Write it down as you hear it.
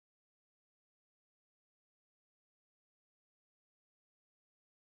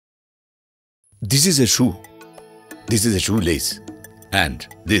This is a shoe. This is a shoelace. And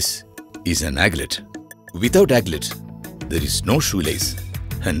this is an aglet. Without aglet, there is no shoelace.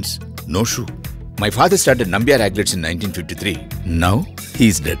 Hence, no shoe. My father started Nambiar Aglets in 1953. Now, he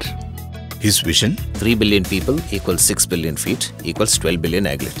is dead. His vision? 3 billion people equals 6 billion feet equals 12 billion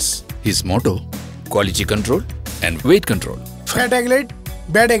aglets. His motto? Quality control and weight control. Fat aglet,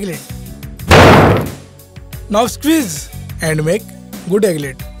 bad aglet. Now squeeze and make good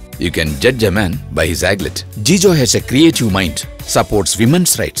aglet. You can judge a man by his aglet. Jijo has a creative mind, supports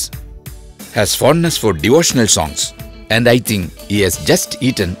women's rights, has fondness for devotional songs, and I think he has just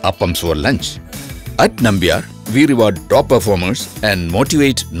eaten appams for lunch. At Nambiar, we reward top performers and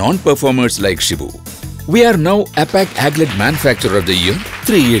motivate non-performers like Shibu. We are now APAC Aglet Manufacturer of the Year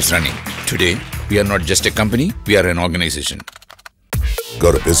 3 years running. Today, we are not just a company, we are an organization.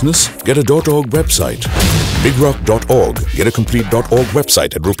 Got a business? Get a .org website. Bigrock.org. Get a complete .org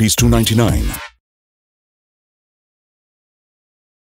website at Rs 299.